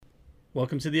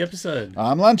Welcome to the episode.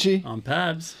 I'm Lunchy. I'm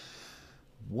Pabs.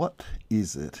 What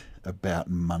is it about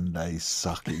Monday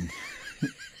sucking?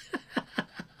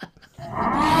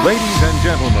 Ladies and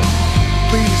gentlemen,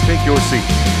 please take your seats.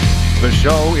 The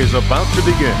show is about to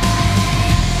begin.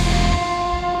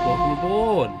 Welcome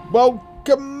aboard.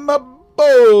 Welcome aboard.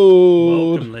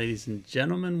 Welcome, ladies and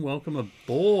gentlemen. Welcome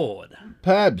aboard.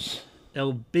 Pabs.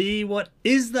 LB, what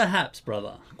is the haps,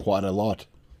 brother? Quite a lot.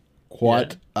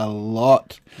 A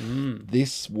lot.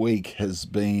 This week has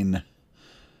been...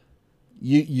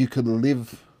 You could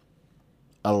live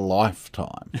a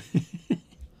lifetime.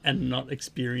 And not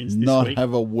experience this Not week.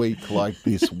 have a week like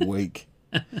this week.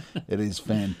 It is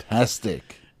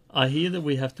fantastic. I hear that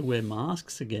we have to wear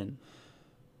masks again.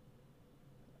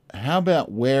 How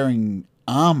about wearing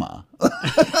armour?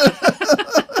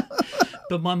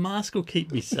 But my mask will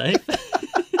keep me safe.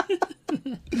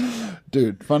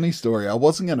 Dude, funny story. I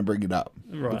wasn't going to bring it up.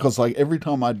 Right. Because like every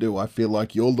time I do, I feel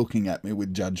like you're looking at me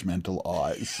with judgmental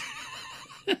eyes.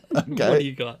 Okay. What do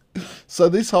you got? So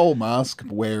this whole mask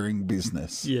wearing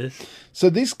business. Yes. So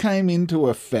this came into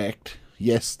effect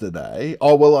yesterday.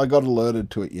 Oh, well, I got alerted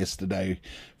to it yesterday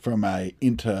from a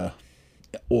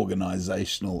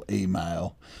inter-organizational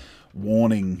email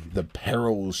warning the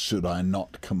perils should I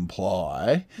not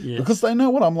comply. Yes. Because they know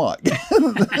what I'm like.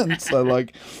 And so,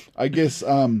 like, I guess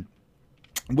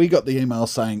we got the email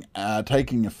saying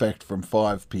taking effect from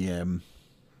 5 p.m.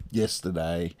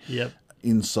 yesterday. Yep.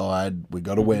 Inside, we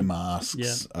got to wear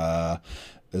masks.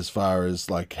 As far as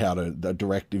like the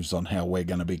directives on how we're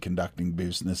going to be conducting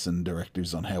business and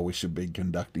directives on how we should be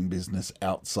conducting business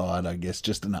outside, I guess,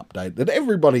 just an update that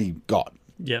everybody got,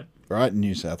 Yep. right, in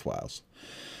New South Wales.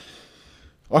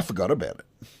 I forgot about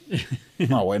it.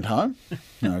 I went home,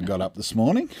 got up this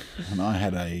morning, and I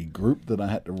had a group that I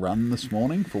had to run this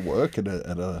morning for work at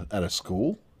a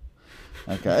school.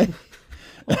 Okay.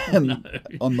 And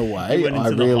on the way, I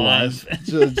realised,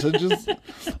 just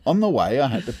on the way, I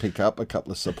had to pick up a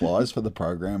couple of supplies for the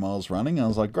program I was running. I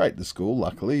was like, great, the school,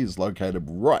 luckily, is located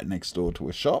right next door to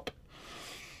a shop.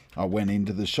 I went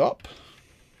into the shop.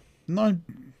 I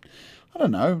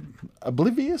don't know,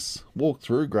 oblivious, walked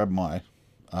through, grabbed my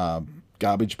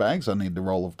garbage bags. I need the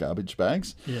roll of garbage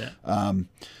bags. Yeah. I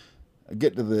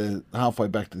get to the halfway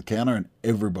back to the counter and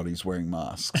everybody's wearing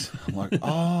masks. I'm like,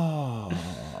 oh,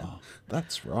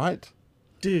 that's right.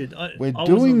 Dude, We're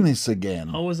doing this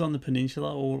again. I was on the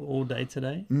peninsula all day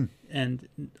today, and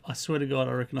I swear to God,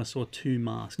 I reckon I saw 2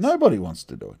 masks. Nobody wants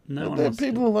to do it. No one wants to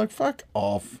People do are like, fuck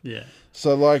off. Yeah.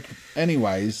 So, like,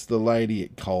 anyways, the lady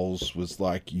at Coles was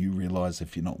like, you realise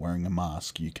if you're not wearing a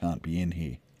mask, you can't be in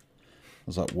here. I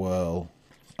was like, well,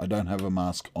 I don't have a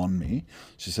mask on me.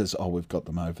 She says, oh, we've got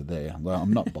them over there. I'm like,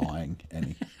 I'm not buying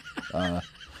any.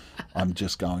 I'm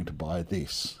just going to buy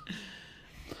this.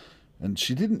 And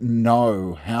she didn't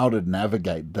know how to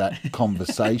navigate that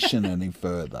conversation any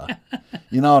further.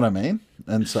 You know what I mean?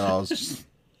 And so I was just,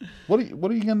 what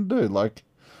are you going to do? Like,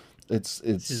 it's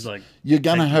like, you're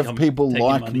going to have people taking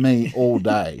like money. me all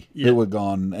day Yeah. who are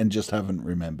gone and just haven't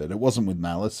remembered. It wasn't with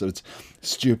malice, so it's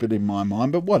stupid in my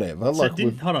mind, but whatever. So Like,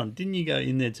 hold on, didn't you go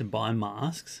in there to buy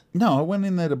masks? no, I went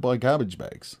in there to buy garbage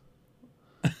bags.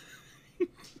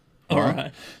 All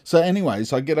right. So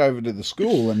anyways, I get over to the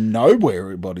school and nowhere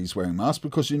everybody's wearing masks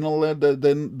because you're not allowed to,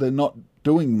 they're not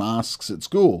doing masks at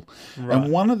school. Right.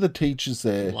 And one of the teachers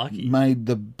there Lucky. made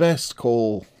the best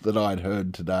call that I'd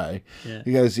heard today. Yeah.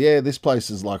 He goes, yeah, this place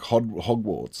is like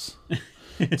Hogwarts.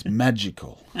 It's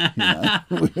magical.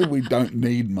 We don't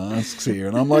need masks here.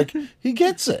 And I'm like, he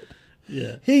gets it.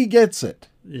 Yeah. He gets it.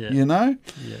 Yeah. Yeah.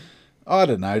 Yeah. I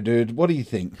don't know, dude. What do you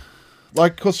think?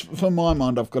 Like, because for my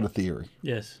mind, I've got a theory.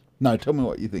 Yes. No, tell me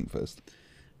what you think first.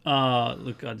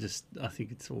 Look, I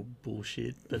think it's all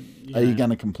bullshit, but Are you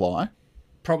going to comply?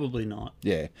 probably not.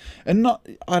 Yeah. And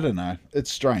I don't know.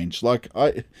 It's strange. Like,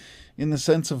 in the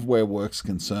sense of where work's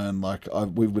concerned, like,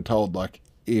 we were told, like,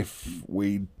 if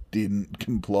we didn't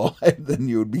comply, then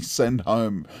you would be sent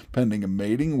home pending a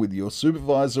meeting with your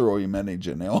supervisor or your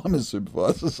manager. Now, I'm a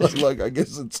supervisor, so, like, I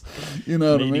guess it's, you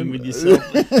know what I Meeting mean? with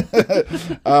yourself.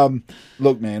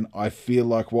 Look, man, I feel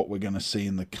like what we're going to see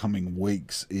in the coming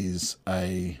weeks is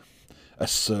a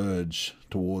surge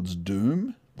towards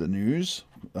doom, the news.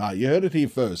 You heard it here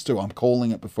first, too. I'm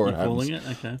calling it before it happens. Calling it?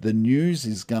 Okay. The news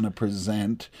is going to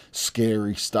present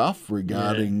scary stuff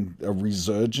regarding a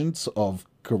resurgence of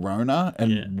corona,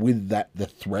 and with that, the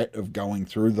threat of going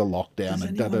through the lockdown. Does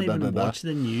And anyone even watch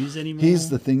the news anymore? Here's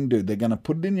the thing, dude. They're going to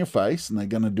put it in your face, and they're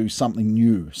going to do something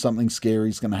new. Something scary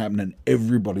is going to happen, and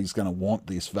everybody's going to want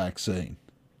this vaccine.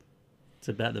 It's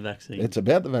about the vaccine. It's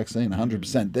about the vaccine,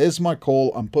 100%. There's my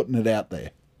call. I'm putting it out there.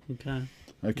 Okay.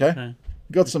 Okay?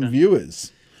 Got some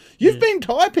viewers. You've been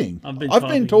typing. I've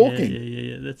been talking.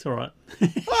 Yeah. That's all right.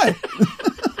 Hi.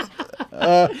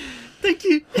 Thank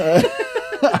you.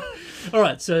 All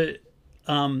right. So,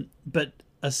 but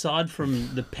aside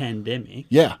from the pandemic,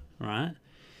 Yeah. right,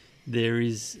 there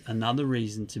is another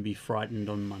reason to be frightened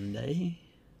on Monday.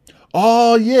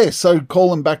 Oh, yeah. So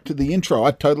calling back to the intro,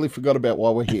 I totally forgot about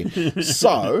why we're here.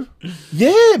 So,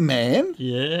 yeah, man.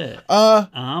 Yeah.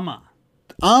 Armour.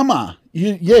 Armour.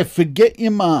 Forget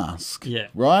your mask. Yeah.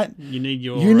 Right? You need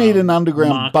your. You need an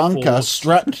underground Mark bunker Force.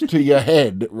 strapped to your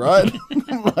head, right?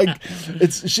 Like,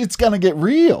 shit's going to get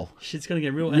real. Shit's gonna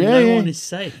get real, and Yeah, no yeah. one is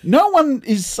safe. No one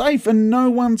is safe and no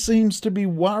one seems to be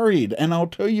worried. And I'll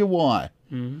tell you why.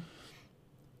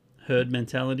 Herd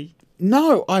mentality.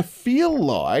 No, I feel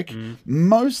like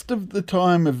most of the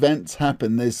time events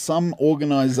happen, there's some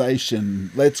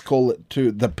organisation, let's call it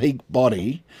to the peak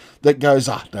body, that goes,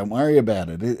 don't worry about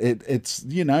it. It's,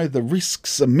 the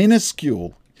risks are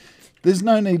minuscule. There's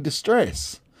no need to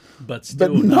stress. But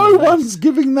still, But no one's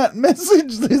giving that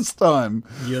message this time.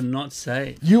 You're not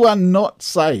safe. You are not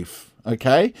safe.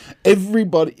 Okay,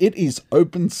 everybody. It is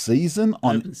open season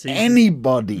on Open season.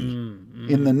 anybody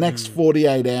in the next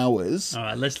 48 hours. All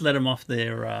right, let's let them off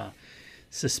their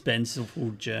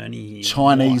suspenseful journey here.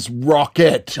 Chinese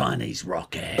rocket, Chinese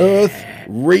rocket. Earth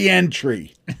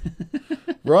re-entry.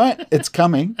 Right, it's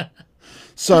coming.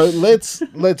 So let's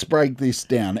break this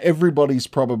down. Everybody's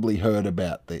probably heard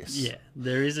about this. Yeah,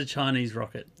 there is a Chinese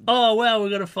rocket. Oh wow, we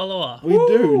got a follower. We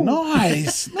do.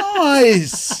 Nice,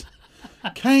 nice.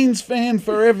 Canes fan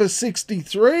forever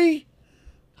 63.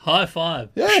 High five.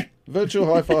 Yeah, virtual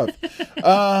high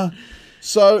five.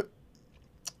 So,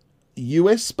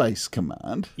 US Space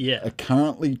Command are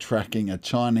currently tracking a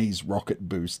Chinese rocket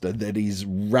booster that is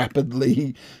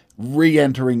rapidly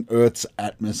re-entering Earth's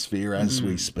atmosphere as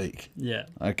we speak. Yeah.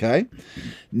 Okay?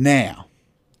 Now,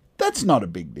 that's not a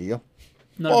big deal.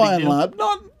 Not a By big and deal.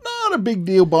 large, not a big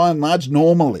deal by and large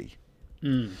normally.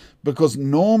 Because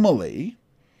normally,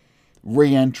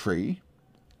 re-entry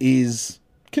is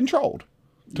controlled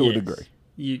to a Yes. degree.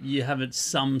 You have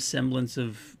some semblance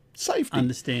of Safety.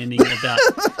 understanding about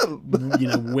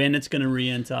when it's going to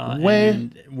re-enter Where-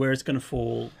 and where it's going to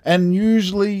fall. And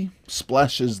usually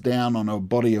splashes down on a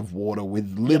body of water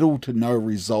with little to no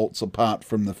results apart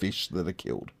from the fish that are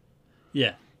killed.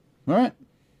 Yeah, All right?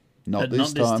 but Not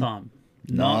this time.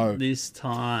 No. Not this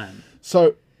time.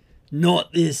 So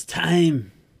Not this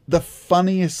time. the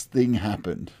funniest thing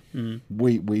happened.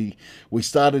 We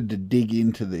started to dig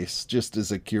into this just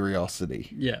as a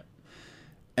curiosity. Yeah.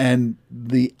 And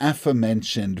the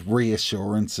aforementioned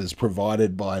reassurances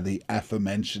provided by the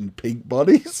aforementioned pig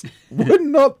bodies were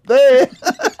not there.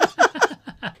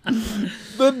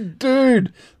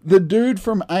 The dude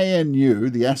from ANU,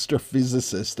 the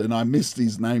astrophysicist, and I missed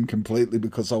his name completely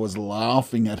because I was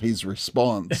laughing at his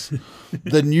response.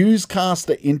 The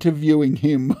newscaster interviewing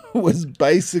him was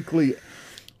basically,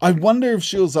 I wonder if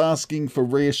she was asking for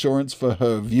reassurance for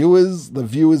her viewers, the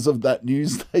viewers of that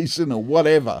news station or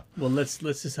whatever. Well, let's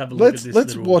just have a look at this.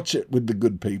 Let's little... watch it with the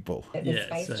good people. The Yeah,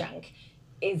 space so- junk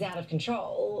is out of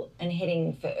control and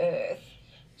heading for Earth.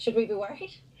 Should we be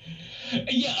worried?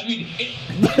 Yeah, I mean,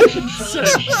 heading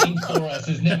for us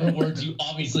is never words you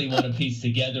obviously want to piece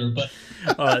together, but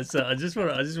All right, so I just want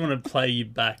to play you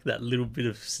back that little bit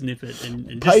of snippet and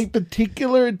just Pay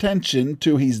particular attention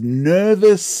to his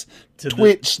nervous To the-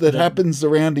 twitch that the- happens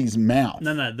around his mouth.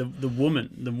 no, the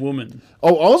woman.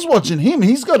 Oh, I was watching him.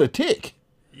 He's got a tick.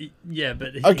 Yeah,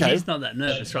 but Okay. he's not that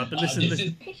nervous, right? But listen, this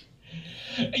listen.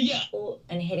 yeah,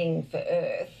 And heading for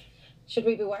Earth. Should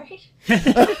we be worried?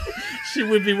 Should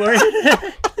we be worried?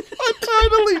 I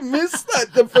totally missed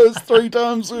that the first 3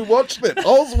 times we watched it. I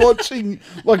was watching,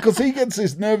 because he gets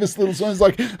this nervous little sound. He's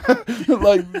like,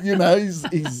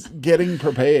 he's getting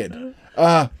prepared.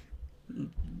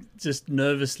 Just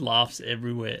nervous laughs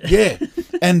everywhere. Yeah.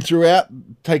 And throughout,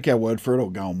 take our word for it or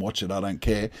go and watch it. I don't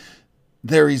care.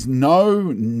 There is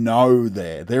no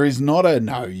there. There is not a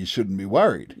no, you shouldn't be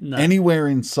worried. No. Anywhere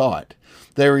in sight.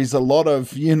 There is a lot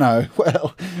of,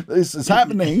 well, this is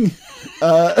happening.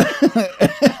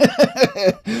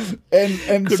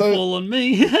 And Could so fall on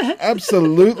me.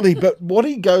 absolutely. But what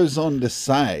he goes on to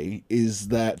say is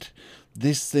that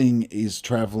this thing is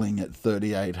traveling at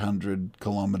 3,800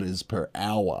 kilometers per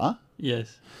hour.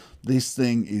 Yes. This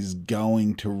thing is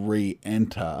going to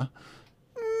re-enter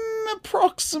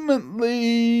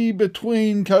approximately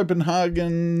between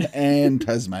Copenhagen and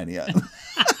Tasmania.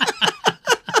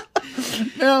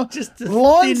 Now, Just a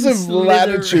lines thin of slither.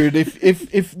 latitude.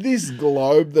 If this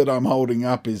globe that I'm holding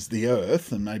up is the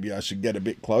Earth, and maybe I should get a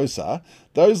bit closer,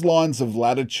 those lines of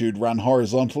latitude run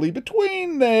horizontally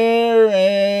between there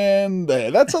and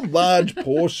there. That's a large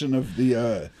portion of the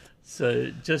Earth.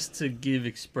 So just to give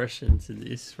expression to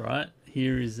this, right?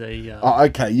 Here is a Oh,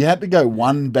 okay, you had to go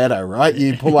one better, right?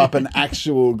 You pull up an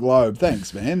actual globe.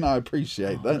 Thanks, man. I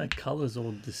appreciate that. that colour's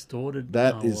all distorted.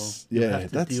 That Oh, is, well, you'll yeah, have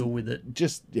to that's deal with it.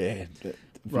 Just, yeah. Right,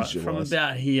 from visualise.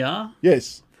 about here,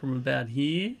 Yes, from about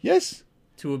here yes.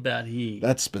 to about here.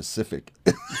 That's specific.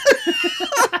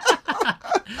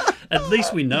 At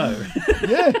least we know.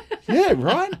 yeah,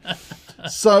 right?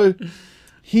 So,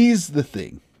 here's the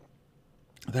thing.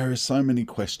 There are so many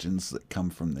questions that come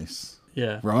from this,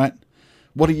 Yeah. right?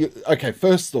 What do you... Okay,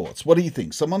 first thoughts. What do you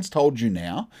think? Someone's told you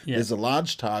now, Yeah. there's a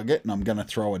large target and I'm going to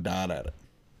throw a dart at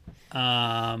it.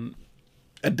 Um,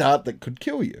 A dart that could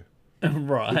kill you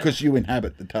right. because you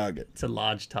inhabit the target. It's a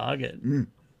large target. Mm.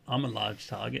 I'm a large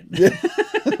target.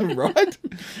 Right?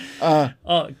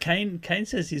 Oh, Kane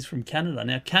says he's from Canada.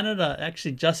 Now, Canada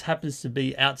actually just happens to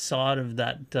be outside of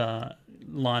that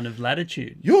line of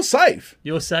latitude. You're safe.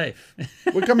 You're safe.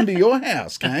 We're coming to your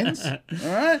house, Canes. All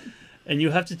right? And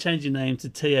you'll have to change your name to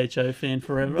THO Fan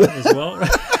Forever as well. Right?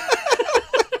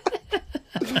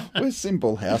 We're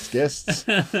simple house guests.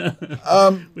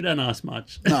 We don't ask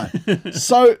much. No.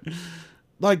 So,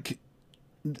 like,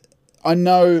 I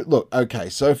know, look, okay,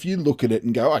 so if you look at it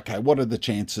and go, okay, what are the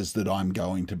chances that I'm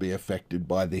going to be affected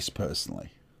by this personally?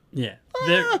 Yeah.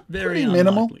 Very, very Pretty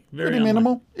minimal. unlikely. Very Pretty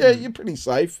minimal. unlikely. Yeah, you're pretty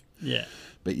safe. Yeah.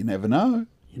 But you never know.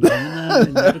 You never know.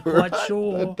 You're never quite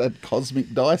sure. That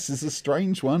cosmic dice is a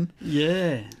strange one.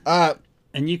 Yeah. Uh,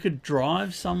 And you could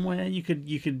drive somewhere. You could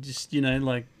just,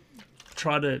 like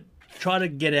try to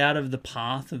get out of the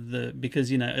path of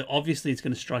because, obviously it's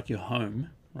going to strike your home,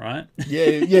 right?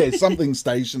 yeah, something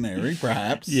stationary,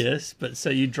 perhaps. Yes, but so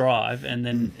you drive and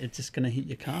then it's just going to hit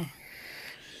your car.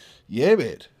 Yeah,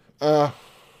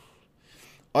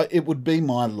 but it would be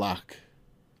my luck.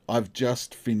 I've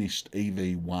just finished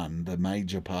EV1, the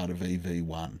major part of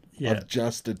EV1. Yeah. I've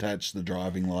just attached the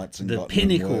driving lights and The got them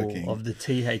pinnacle working. of the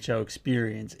THO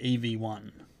experience,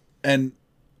 EV1. And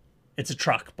It's a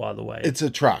truck, by the way. it's a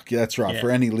truck. Yeah, that's right. Yeah.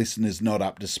 For any listeners not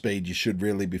up to speed, you should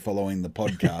really be following the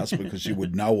podcast because you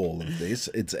would know all of this.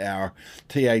 It's our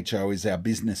THO is our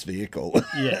business vehicle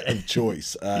of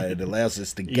choice. It allows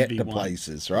us to get to EV1.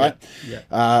 places, right?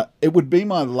 Yeah. It would be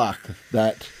my luck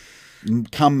that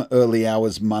come early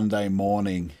hours Monday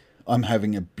morning, I'm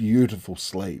having a beautiful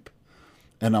sleep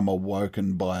and I'm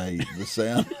awoken by the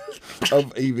sound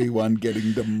of EV1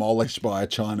 getting demolished by a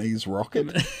Chinese rocket.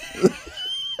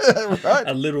 Right?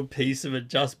 A little piece of it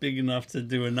just big enough to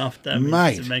do enough damage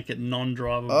Mate. to make it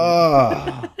non-drivable.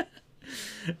 Oh,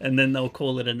 And then they'll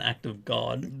call it an act of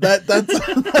God.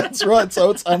 that's right. So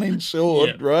it's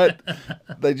uninsured, Yeah. right?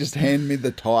 They just hand me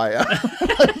the tire.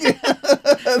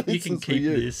 You can keep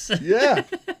this. Yeah.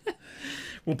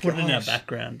 We'll put it in our Gosh.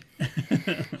 background.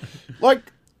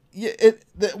 Like, yeah,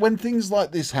 when things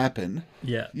like this happen,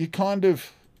 Yeah. you kind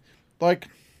of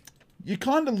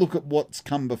look at what's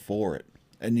come before it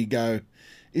and you go,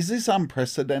 is this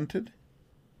unprecedented?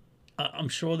 I'm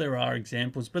sure there are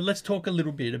examples, but let's talk a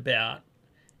little bit about,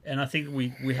 and I think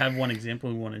we have one example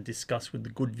we want to discuss with the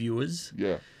good viewers,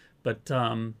 Yeah. but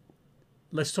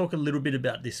let's talk a little bit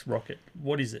about this rocket.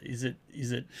 What is it? Is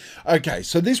it? Okay,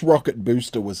 so this rocket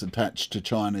booster was attached to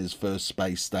China's first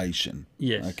space station.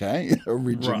 Yes. Okay,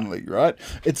 originally, right?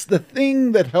 It's the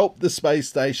thing that helped the space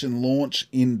station launch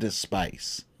into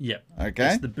space. Yep.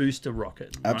 Okay. It's the booster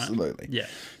rocket. Right? Absolutely. Yeah.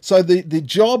 So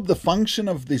the function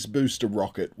of this booster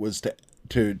rocket was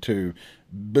to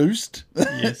boost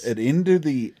Yes. it into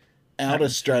the outer Atmosphere.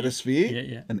 stratosphere Yeah,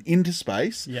 yeah. and into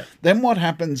space. Yeah. Then what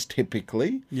happens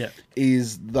typically Yeah.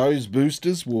 is those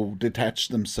boosters will detach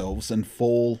themselves and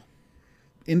fall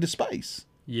into space,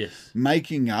 Yes.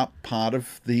 making up part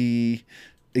of the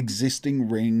existing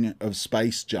ring of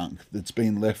space junk that's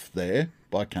been left there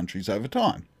by countries over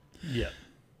time. Yeah.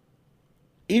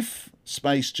 If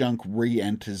space junk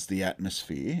re-enters the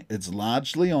atmosphere, it's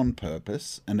largely on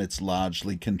purpose and it's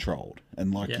largely controlled.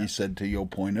 And like Yeah. you said to your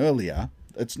point earlier,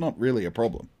 it's not really a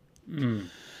problem.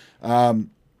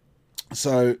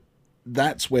 So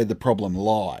that's where the problem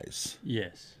lies.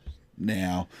 Yes.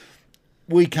 Now,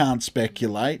 we can't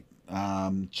speculate.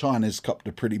 China's copped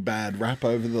a pretty bad rap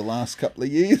over the last couple of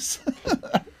years.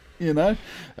 You know?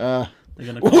 They're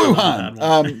going to call it a bad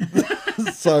Wuhan.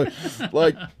 one. So,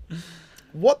 like,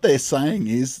 what they're saying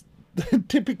is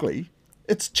typically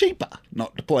it's cheaper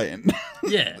not to plan.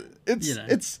 Yeah.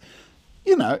 It's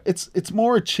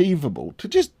more achievable to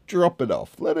just drop it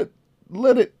off. Let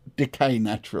let it decay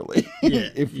naturally, Yeah,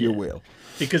 if you yeah. will.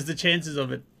 Because the chances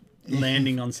of it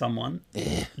landing on someone,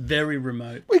 very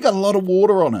remote. We got a lot of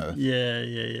water on Earth,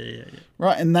 Yeah.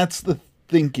 right? And that's the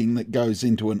thinking that goes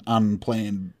into an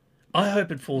unplanned. I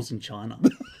hope it falls in China.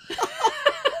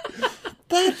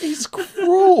 That is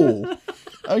cruel.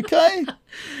 Okay,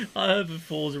 I hope it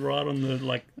falls right on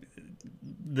the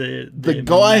the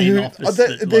guy main who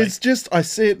office there's just I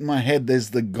see it in my head. There's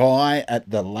the guy at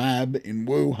the lab in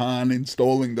Wuhan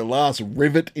installing the last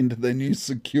rivet into the new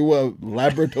secure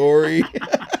laboratory,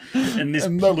 and this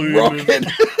and the plume rocket.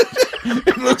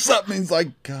 He looks up and he's like,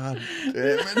 "God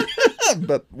damn it!"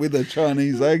 But with a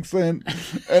Chinese accent,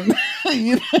 and like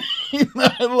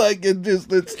it's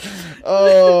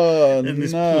and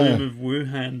this no. plume of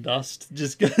Wuhan dust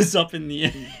just goes up in the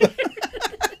air.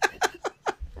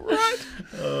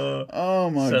 Oh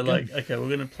my So, god! like, okay, we're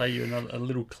gonna play you a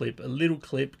little clip,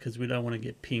 because we don't want to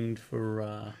get pinged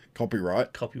for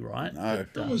Copyright. copyright. No.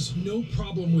 But, There was no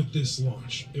problem with this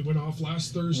launch. It went off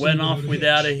last Thursday. went off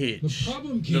without a hitch. The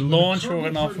problem The came when launch carbon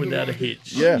went part off of the without a rocket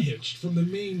hitch. Yeah. unhitched from the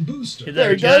main booster. There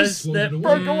he it goes. Floated That away.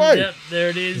 broke away. Yep, there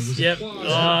it is. was Yep. applause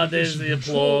Ah, and there's the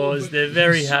control, applause. but They're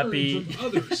very concern happy. From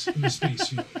others in the space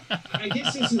field. I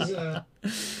guess this is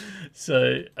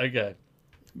So, okay.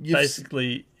 You've-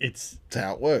 Basically, That's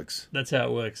how it works. that's how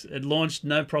it works. It launched,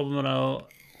 no problem at all,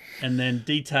 and then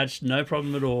detached, no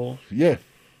problem at all, Yeah.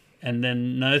 and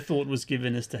then no thought was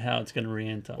given as to how it's going to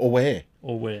re-enter Or where?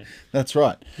 or where. That's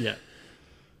right. Yeah.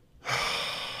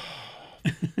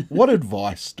 What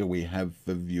advice do we have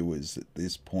for viewers at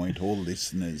this point, or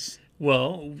listeners?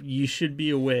 Well, you should be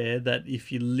aware that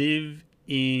if you live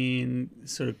in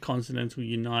sort of continental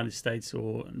United States,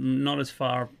 or not as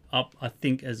far up, I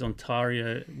think, as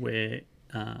Ontario, where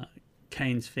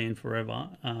Kane's Fan Forever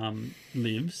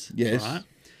lives, Yes.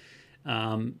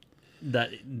 right? That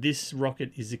this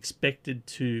rocket is expected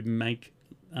to make,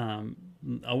 I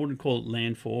wouldn't call it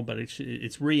landfall, but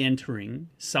it's re-entering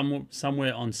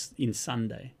somewhere in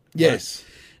Sunday. Yes.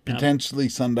 Potentially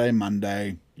Sunday,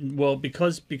 Monday. Well,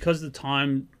 because the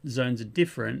time zones are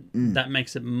different, that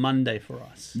makes it Monday for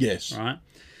us. Yes. Right.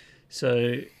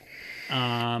 So,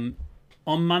 on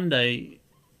Monday,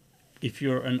 if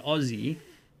you're an Aussie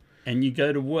and you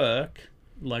go to work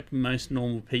like most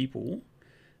normal people,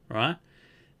 right,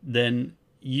 then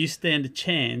you stand a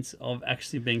chance of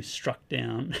actually being struck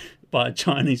down by a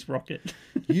Chinese rocket.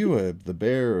 You are the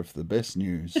bearer of the best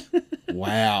news.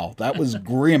 Wow, that was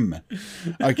grim.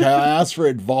 Okay, I asked for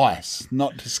advice,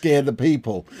 not to scare the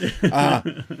people.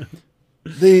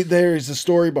 There is a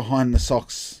story behind the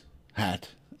socks hat.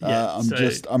 Yeah,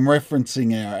 I'm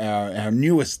referencing our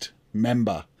newest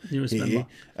member here,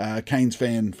 Kane's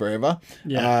Fan Forever.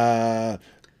 Yeah.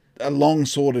 A long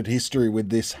sordid history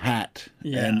with this hat,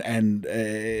 Yeah. and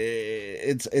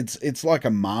it's like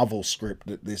a Marvel script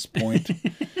at this point.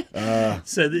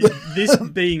 So this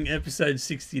being episode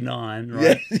 69,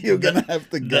 right? Yeah, you're gonna have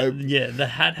to go. The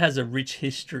hat has a rich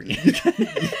history.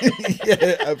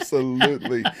 Yeah,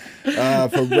 absolutely.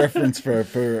 For reference for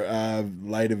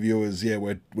later viewers, yeah,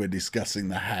 we're discussing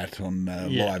the hat on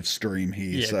live stream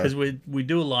here. Yeah, so because we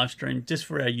do a live stream just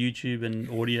for our YouTube and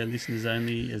audio listeners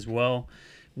only as well.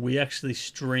 We actually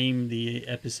stream the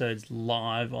episodes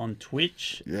live on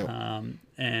Twitch, Yep.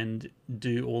 and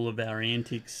do all of our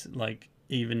antics, like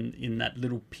even in that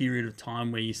little period of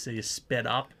time where you see us sped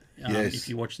up. Yes. If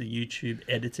you watch the YouTube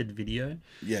edited video,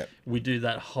 yeah, we do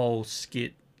that whole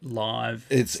skit live.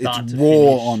 it's start to raw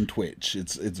finish. on Twitch.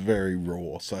 It's very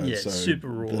raw. So Yeah, so super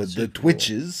raw, The super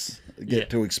Twitchers get Yeah.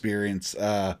 to experience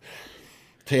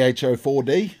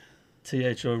THO4D.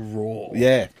 THO raw.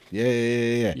 Yeah.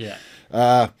 Yeah.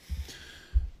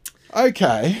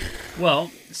 Okay.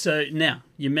 Well, so now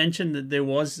you mentioned that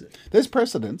There's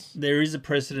precedence. there is a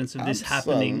precedence of this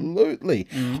happening. Absolutely.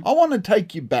 I want to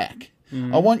take you back.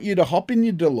 I want you to hop in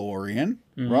your DeLorean,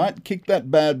 right? Kick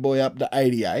that bad boy up to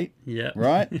 88, Yeah.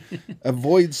 right?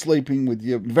 Avoid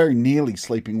very nearly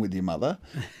sleeping with your mother,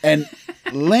 and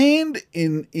land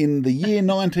in the year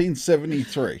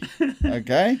 1973,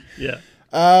 okay? Yeah.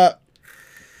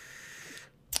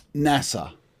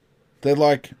 NASA. They're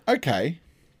like, okay,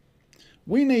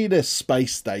 we need a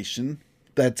space station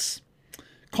that's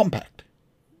compact.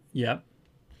 Yep.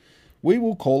 We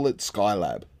will call it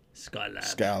Skylab. Skylab.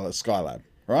 Skylab,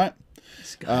 right?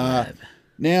 Skylab.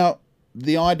 Now,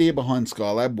 the idea behind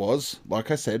Skylab was,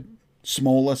 like I said,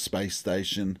 smaller space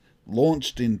station,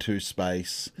 launched into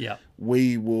space. Yep.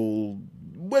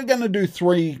 We're going to do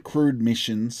 3 crewed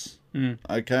missions.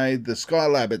 Okay, the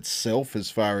Skylab itself, as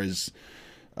far as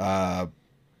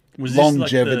Was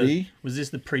longevity. was this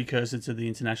the precursor to the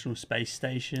International Space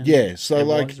Station? Yeah, so It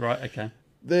like was, right. Okay.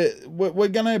 we're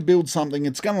going to build something.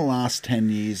 It's going to last 10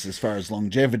 years as far as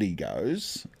longevity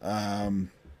goes.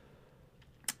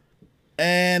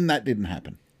 And that didn't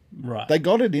happen. Right. They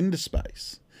got it into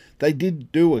space. They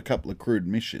did do a couple of crewed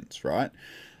missions, right?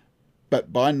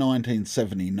 But by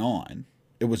 1979,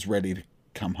 it was ready to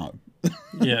come home.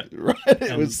 Yeah. Right? It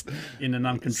And was in an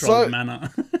uncontrolled So- manner.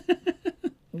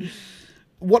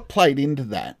 what played into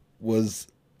that was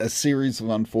a series of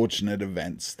unfortunate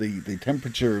events. The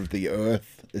temperature of the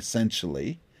Earth,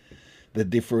 essentially, the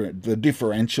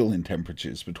differential in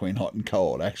temperatures between hot and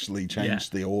cold actually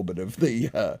changed the orbit of the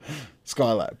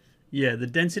Skylab. Yeah, the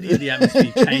density of the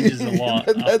atmosphere changes a lot.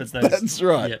 up at those, That's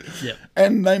right. Yep, yep.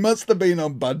 And they must have been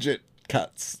on budget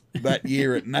cuts that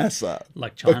year at NASA.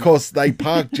 Like China. Because they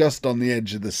parked just on the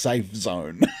edge of the safe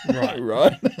zone. Right.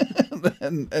 Right?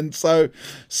 and so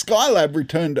Skylab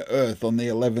returned to Earth on the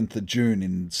 11th of June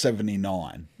in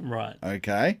 79. Right.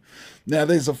 Okay? Now,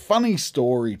 there's a funny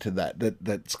story to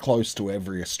that's close to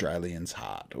every Australian's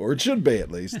heart, or it should be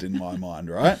at least in my mind,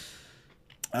 right?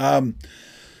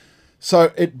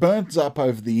 So it burns up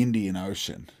over the Indian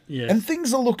Ocean. Yes. And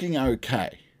things are looking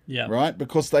okay. Yeah. Right?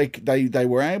 Because they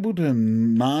were able to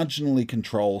marginally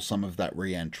control some of that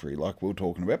re-entry, like we were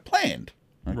talking about, planned.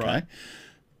 Okay? Right.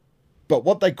 But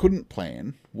what they couldn't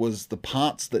plan was the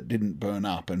parts that didn't burn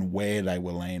up and where they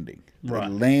were landing. Right.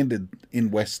 They landed in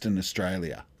Western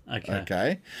Australia.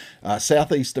 Okay.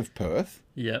 Southeast of Perth.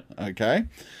 Yep. Okay.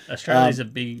 Australia's a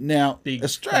big Now, big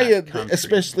Australia, fat country.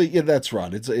 especially, yeah, that's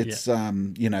right. It's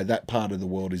that part of the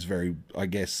world is very, I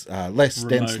guess, less Remote.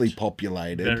 densely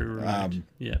populated. Very remote.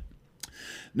 Yeah.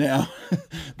 Now,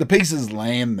 the pieces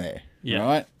land there, Yeah.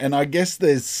 right? And I guess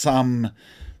there's some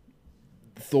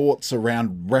thoughts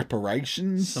around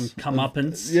reparations. Some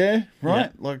comeuppance. Yeah,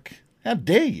 right? Like, how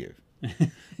dare you?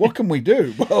 What can we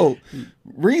do? Well,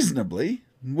 reasonably,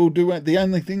 we'll do the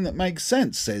only thing that makes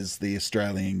sense, says the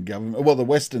Australian government. Well, the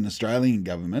Western Australian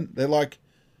government. They're like,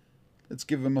 let's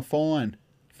give them a fine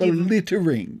for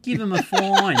littering. Give them a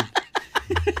fine.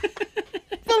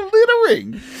 For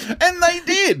littering. And they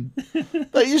did.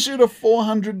 They issued a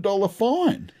 $400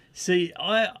 fine. See,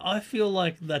 I feel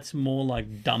like that's more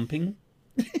like dumping.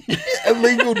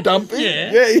 Illegal dumping.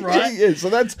 Yeah, right. Yeah. So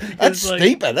that's like-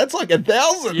 steeper. That's like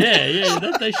 1,000. Yeah.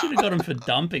 They should have got them for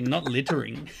dumping, not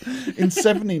littering. In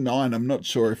 79, I'm not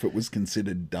sure if it was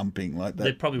considered dumping like that.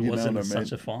 There probably you know wasn't what I mean?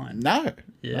 such a fine. No.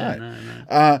 Yeah, no.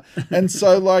 no. And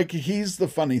so, like, here's the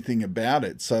funny thing about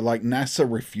it. So, like, NASA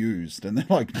refused, and they're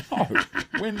like, no,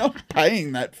 we're not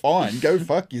paying that fine. Go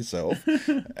fuck yourself.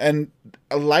 And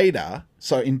later,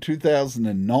 so in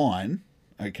 2009,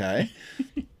 okay,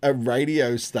 a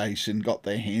radio station got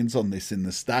their hands on this in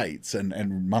the States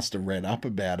and must have read up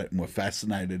about it and were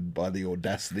fascinated by the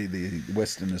audacity the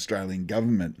Western Australian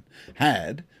government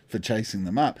had for chasing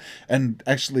them up, and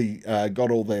actually got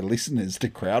all their listeners to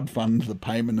crowdfund the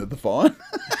payment of the fine.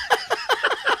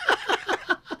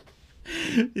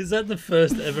 Is that the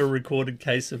first ever recorded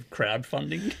case of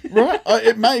crowdfunding? Right?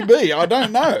 It may be. I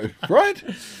don't know. Right?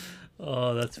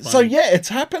 Oh, that's funny. So, yeah, it's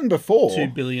happened before.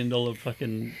 $2 billion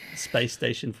fucking space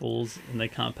station falls and they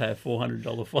can't pay a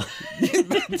 $400 fine.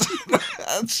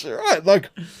 That's right. Like,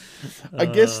 I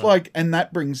guess, like, and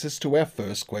that brings us to our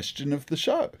first question of the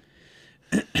show.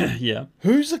 Yeah.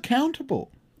 Who's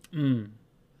accountable?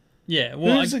 Yeah.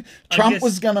 Well, I Trump guess-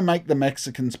 was going to make the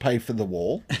Mexicans pay for the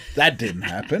wall. That didn't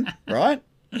happen, right?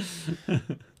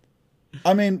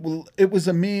 I mean, well, it was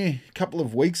a mere couple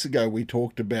of weeks ago we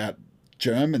talked about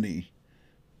Germany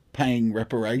paying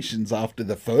reparations after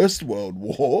the First World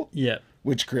War, Yeah.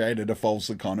 which created a false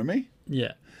economy.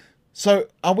 Yeah. So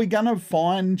are we going to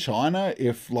fine China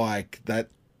if, like, that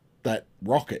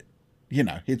rocket,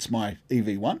 hits my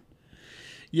EV1?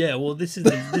 Yeah. Well, this is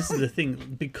the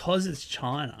thing. Because it's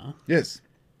China, Yes.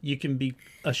 you can be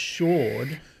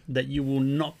assured that you will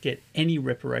not get any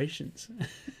reparations.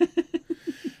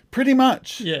 Pretty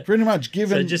much. Yeah. Pretty much.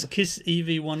 Given So just kiss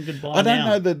EV1 goodbye. I don't now.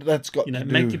 know that that's got to do...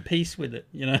 Make your peace with it.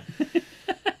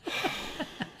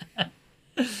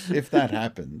 If that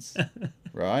happens,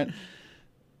 right,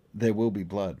 there will be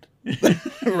blood.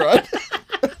 Right?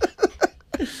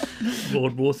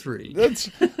 World War III. That's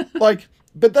like,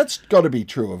 but that's got to be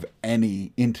true of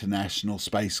any international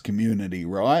space community,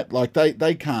 right? Like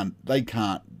they can't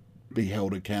be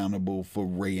held accountable for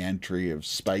re-entry of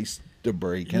space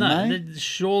debris, can they?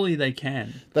 Surely they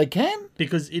can, They can.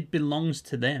 because it belongs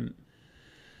to them.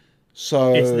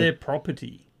 So It's their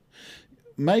property.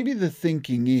 maybe the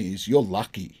thinking is you're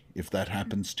lucky if that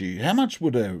happens to you. How much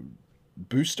would a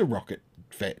booster rocket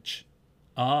fetch?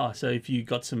 So if you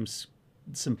got some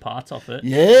parts off it.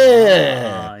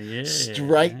 Yeah. Yeah.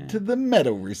 Straight to the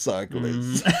metal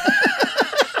recyclers.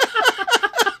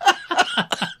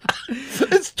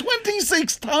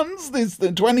 tons, this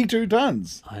thing, 22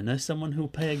 tons. I know someone who'll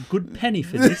pay a good penny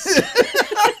for this.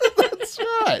 That's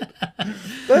right.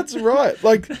 That's right.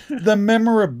 Like the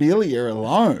memorabilia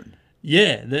alone.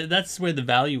 Yeah, that's where the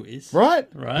value is. Right?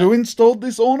 Right. Who installed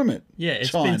this ornament? Yeah,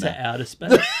 it's China. been to outer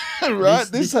space. Right?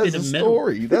 This has bit a of metal.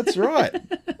 story. That's right.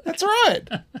 That's right.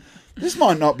 This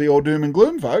might not be all doom and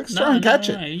gloom, folks. Try and catch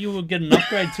it. You will get an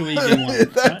upgrade to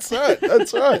EV1. That's right.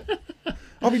 That's right.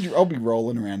 I'll be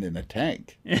rolling around in a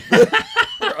tank.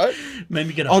 Right?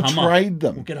 Maybe get a I'll Hummer. trade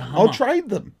them. We'll get a I'll Hummer. trade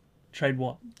them. Trade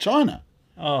what? China.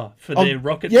 Oh, for their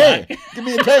rocket Yeah. back. Give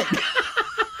me a tank.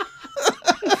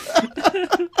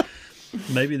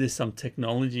 Maybe there's some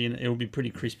technology and it'll be pretty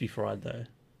crispy fried though.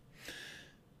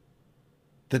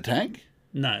 The tank?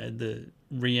 No, the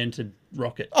re-entered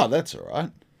rocket. Oh, that's all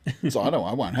right. So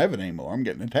I won't have it anymore. I'm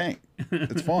getting a tank.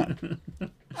 It's fine.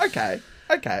 Okay.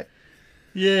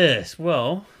 Yes,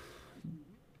 well,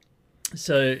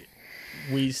 so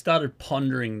we started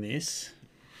pondering this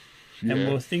and we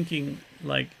Yeah. were thinking,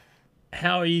 like,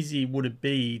 how easy would it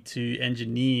be to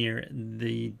engineer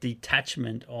the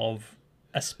detachment of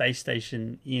a space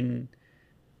station in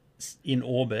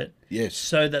orbit Yes.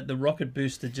 so that the rocket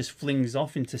booster just flings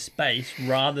off into space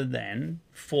rather than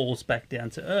falls back down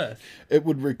to Earth It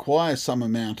would require some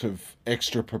amount of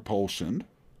extra propulsion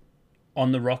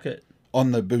on the rocket,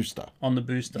 on the booster. on the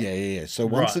booster. Yeah. So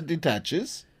once Right. it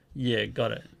detaches, Yeah,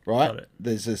 got it. right, Got it.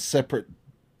 there's a separate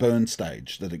burn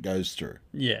stage that it goes through.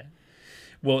 Yeah.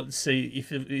 Well, see, if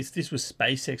this was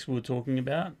SpaceX we were talking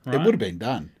about, right? It would have been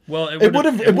done. Well, It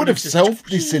would have just- self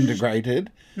disintegrated,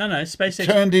 No, SpaceX.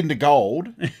 turned into gold.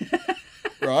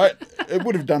 Right? It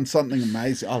would have done something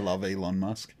amazing. I love Elon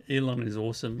Musk. Elon is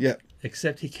awesome. Yeah.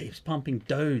 Except he keeps pumping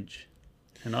Doge,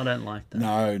 and I don't like that.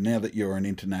 No, now that you're an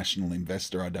international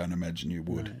investor, I don't imagine you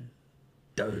would.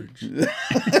 Doge.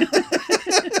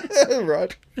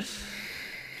 Right?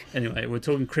 Anyway, we're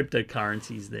talking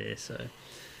cryptocurrencies there, so.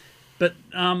 But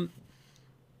all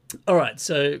right.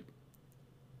 So,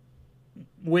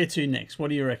 where to next? What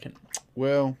do you reckon?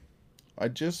 Well, I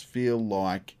just feel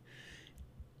like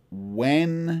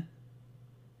when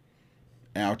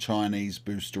our Chinese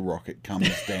booster rocket comes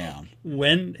down,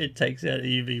 When it takes out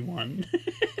EV1,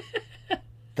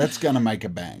 that's going to make a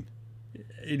bang.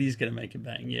 it is going to make a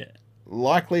bang. Yeah.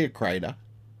 Likely a crater,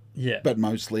 Yeah. but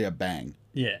mostly a bang.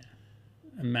 Yeah.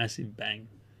 A massive bang.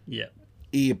 Yeah.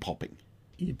 Ear popping,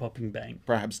 Ear popping bang.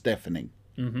 perhaps deafening.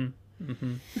 You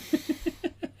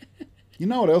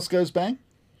know what else goes bang?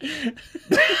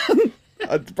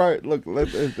 Bro, look,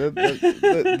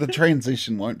 the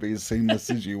transition won't be as seamless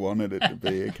as you wanted it to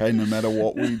be, okay, no matter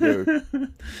what we do.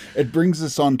 It brings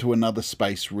us on to another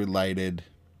space-related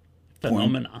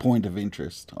Phenomena. point of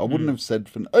interest. I wouldn't have said...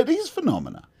 it is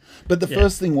phenomena. But the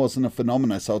first thing wasn't a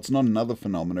phenomena, so it's not another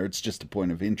phenomena, it's just a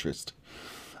point of interest.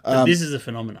 But this is a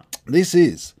phenomena. This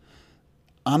is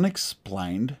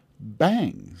unexplained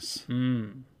bangs.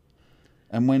 And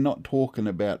we're not talking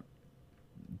about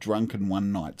drunken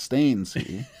one-night stands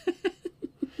here.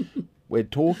 We're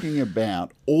talking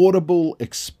about audible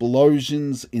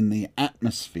explosions in the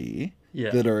atmosphere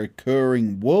that are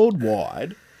occurring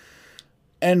worldwide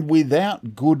and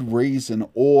without good reason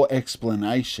or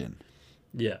explanation.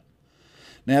 Yeah.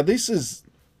 Now, this is,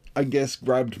 I guess,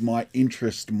 grabbed my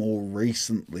interest more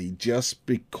recently just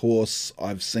because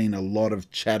I've seen a lot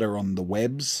of chatter on the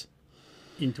webs.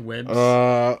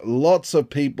 Interwebs. Lots of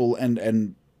people,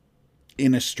 and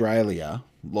in Australia,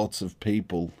 lots of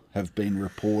people have been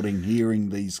reporting hearing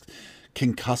these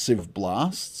concussive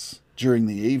blasts during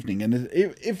the evening. And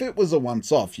if it was a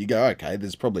once-off, you go, okay,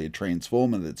 there's probably a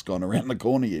transformer that's gone around the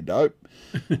corner, you dope.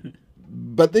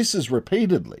 But this is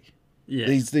repeatedly. Yeah.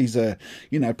 These are,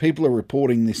 people are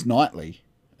reporting this nightly,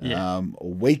 Yeah.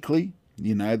 or weekly.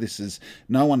 This is,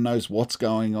 no one knows what's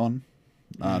going on.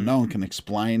 No one can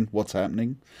explain what's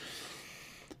happening.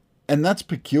 And that's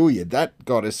peculiar. That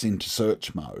got us into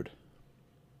search mode.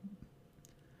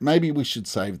 Maybe we should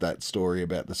save that story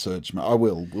about the search mode. I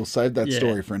will. We'll save that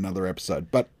story for another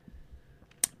episode. But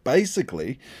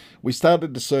basically, we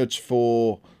started to search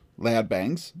for loud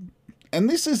bangs. And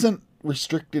this isn't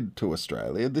restricted to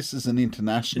Australia. This is an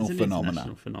international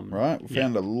phenomenon. Right? We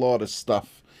found a lot of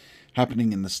stuff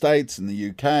happening in the States, in the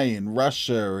UK, in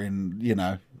Russia,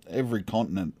 in, every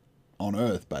continent on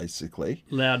Earth, basically.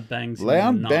 Loud bangs.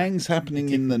 Loud bangs happening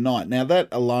in the night. Now, that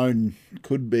alone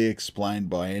could be explained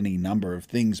by any number of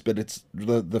things, but it's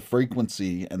the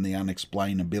frequency and the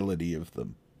unexplainability of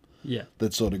them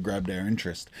that sort of grabbed our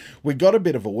interest. We got a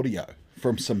bit of audio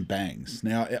from some bangs.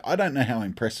 Now, I don't know how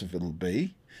impressive it'll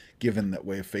be, given that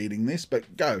we're feeding this,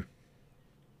 but go.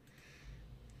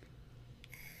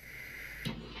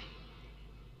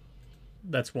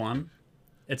 That's one.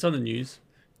 It's on the news.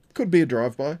 Could be a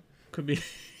drive-by. Could be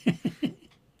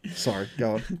Sorry,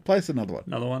 go on. Place another one.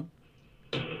 another one.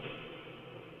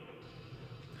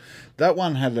 That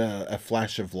one had a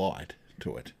flash of light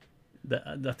to it.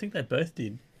 I think they both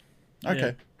did.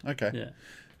 Okay, okay.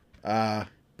 Yeah.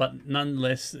 But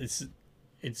nonetheless, it's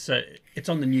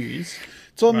on the news,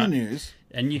 It's on the Right. news.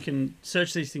 and you can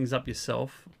search these things up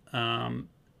yourself.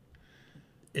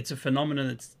 It's a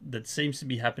phenomenon that seems to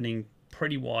be happening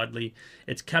pretty widely.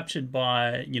 It's captured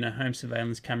by home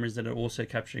surveillance cameras that are also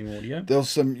capturing audio.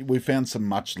 We found some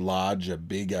much larger,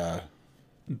 bigger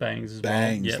Bangs as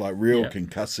bangs, well. Yep. like real Yep.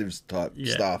 concussive type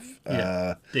Yeah. stuff.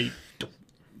 Yeah. Deep.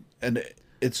 And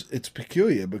it's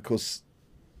peculiar because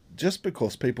just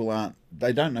because people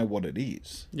they don't know what it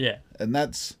is. Yeah. And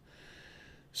that's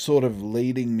sort of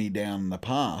leading me down the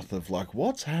path of like,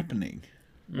 what's happening?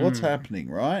 What's happening,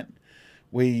 right?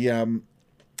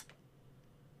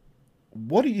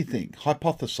 What do you think?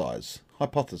 Hypothesize,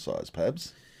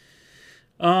 Pabs.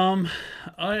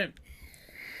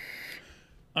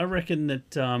 I reckon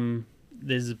that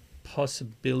there's a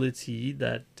possibility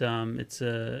that it's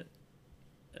an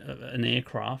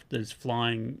aircraft that's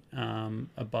flying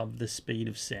above the speed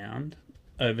of sound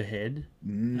overhead.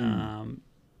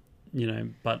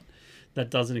 But that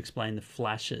doesn't explain the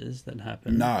flashes that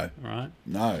happen. No. Right?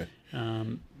 No.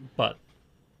 But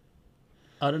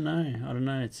I don't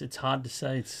know. It's hard to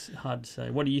say.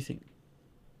 What do you think?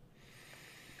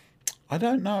 I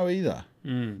don't know either.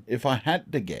 If I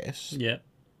had to guess, Yeah.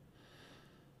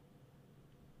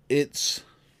 it's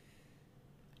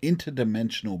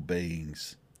interdimensional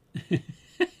beings.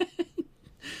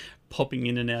 Popping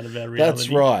in and out of our reality. That's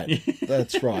right.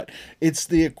 That's right. It's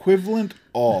the equivalent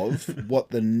of what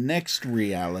the next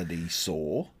reality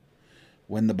saw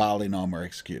when the Bali-9 were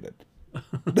executed.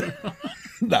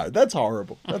 No, that's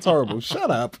horrible. That's horrible. Shut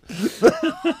up.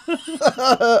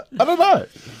 I don't know.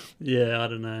 Yeah, I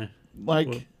don't know. Like,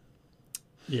 Well,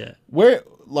 yeah.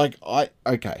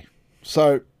 okay.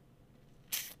 So,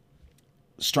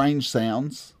 strange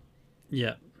sounds.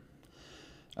 Yeah.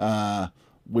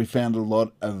 We found a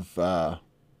lot of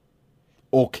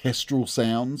orchestral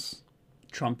sounds.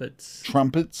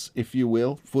 Trumpets, if you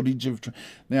will. Footage of...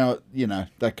 Now,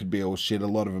 that could be all shit. A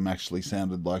lot of them actually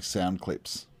sounded like sound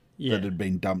clips Yeah. that had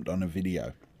been dumped on a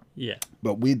video. Yeah.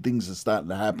 But weird things are starting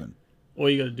to happen. All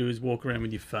you got to do is walk around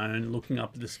with your phone, looking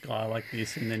up at the sky like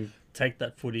this, and then take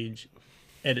that footage,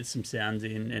 edit some sounds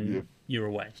in, and you're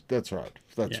away. That's right.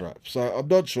 That's Yeah. right. So I'm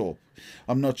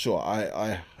not sure.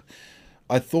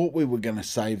 I thought we were going to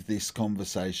save this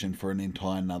conversation for an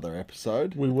entire another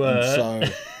episode. We were. And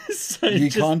so So you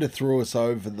just- kind of threw us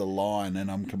over the line, and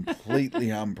I'm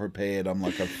completely unprepared. I'm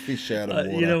like a fish out of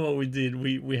water. you know what we did?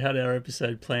 We had our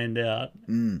episode planned out,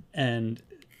 and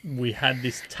we had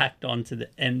this tacked on to the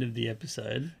end of the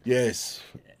episode, Yes.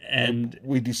 and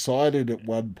We decided at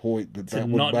one point that would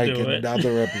not make do it.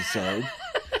 another episode.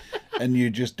 And you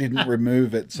just didn't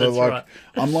remove it. So, That's like, right.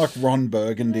 I'm like Ron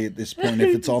Burgundy at this point.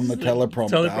 If it's on the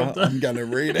teleprompter. I'm going to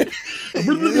read it.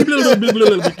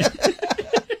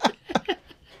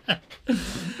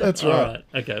 That's all right.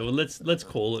 right, okay. Well, let's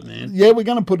call it, man. Yeah, we're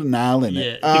going to put a nail in Yeah,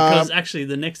 it. because actually,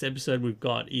 the next episode we've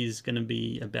got is going to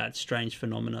be about strange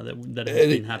phenomena that have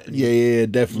been happening. Yeah,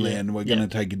 definitely. Yeah, And we're going yeah.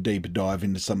 to take a deeper dive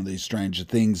into some of these stranger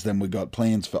things. Then we got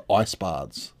plans for ice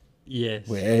baths. Yes.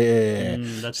 Yeah.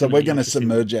 that's So gonna we're be going to interesting.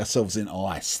 submerge ourselves in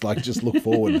ice. Like, just look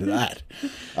forward to that.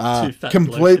 Two fat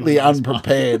Completely blokes in an ice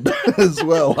bath. unprepared as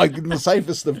well, like in the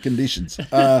safest of conditions.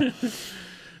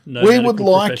 No We would medical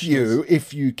like professionals. you,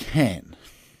 if you can,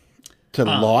 to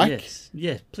like. Yes.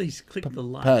 Yeah, please click the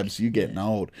like. Perhaps you're getting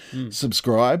old.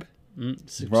 Subscribe,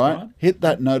 Subscribe. right? Hit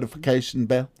that notification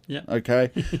bell. Yeah. Okay.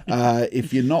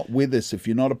 If you're not with us, if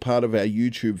you're not a part of our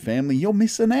YouTube family, you're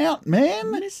missing out,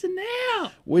 man. Missing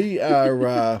out. We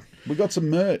are. We got some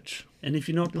merch. And if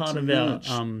you're not part some of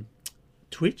our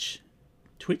merch.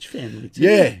 Twitch family too.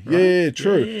 Yeah, right? yeah,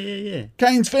 true. Yeah.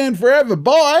 Canes fan forever.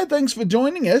 Bye. Thanks for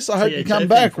joining us. I hope yeah, you come Joe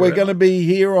back. fan We're forever. going to be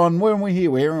here on, when are we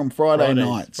here? We're here on Friday Fridays,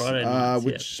 nights. Friday nights,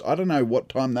 which I don't know what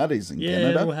time that is in Yeah,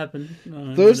 Canada. it will happen.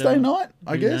 Thursday whatever. night,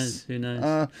 I Who guess. knows? Who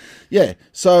knows? Yeah.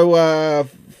 So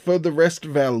for the rest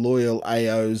of our loyal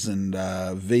AOs and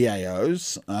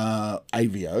VAOs,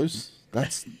 AVOs,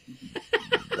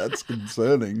 that's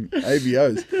concerning.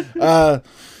 AVOs.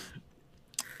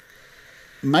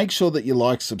 Make sure that you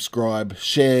like, subscribe,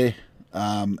 share,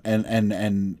 and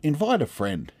invite a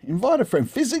friend. Invite a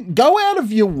friend. Go out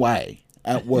of your way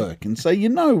at work and say, you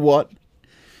know what?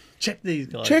 Check these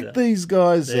guys Check out. these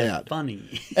guys They're out.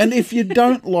 funny. And if you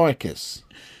don't like us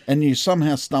and you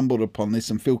somehow stumbled upon this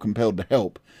and feel compelled to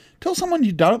help, tell someone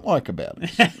you don't like about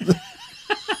us.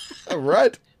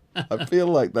 Right? I feel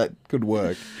like that could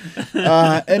work.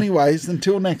 Anyways,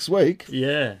 until next week,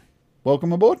 Yeah.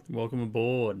 welcome aboard. Welcome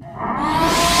aboard.